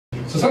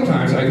So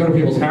sometimes I go to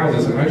people's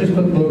houses and I just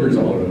put boogers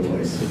all over the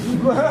place.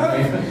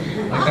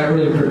 Like that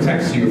really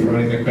protects you from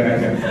anything bad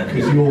happening,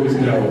 because you always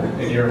know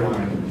in your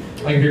mind.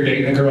 Like if you're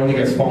dating a girl and you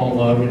guys fall in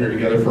love and you're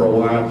together for a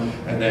while,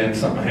 and then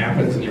something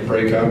happens and you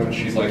break up, and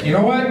she's like, you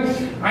know what?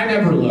 I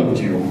never loved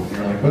you. And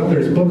you're like, well,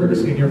 there's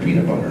boogers in your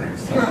peanut butter.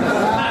 So,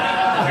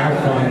 have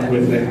fun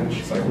with that.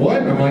 She's like,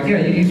 what? I'm like, yeah,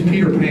 you use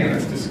Peter Pan.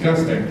 That's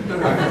disgusting.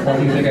 Why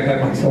do you think I had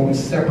my own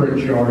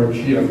separate jar of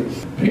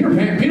Peter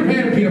Pan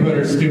and peanut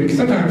butter is stupid.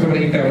 Sometimes I'm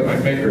going to eat that with my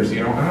fingers,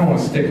 you know. I don't want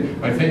to stick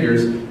my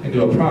fingers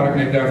into a product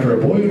named after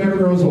a boy who never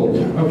grows old.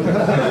 Okay.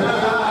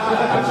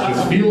 That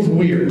just feels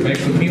weird.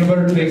 Makes the peanut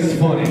butter taste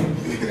funny.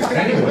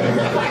 Anyway.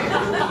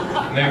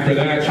 And after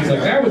that, she's like,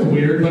 that was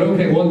weird, but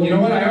okay, well, you know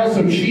what? I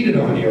also cheated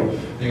on you.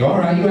 And you go, all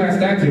right, you asked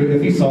that dude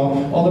if he saw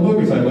all the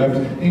boogers I left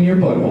in your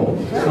butthole.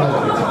 All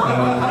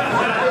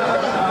right.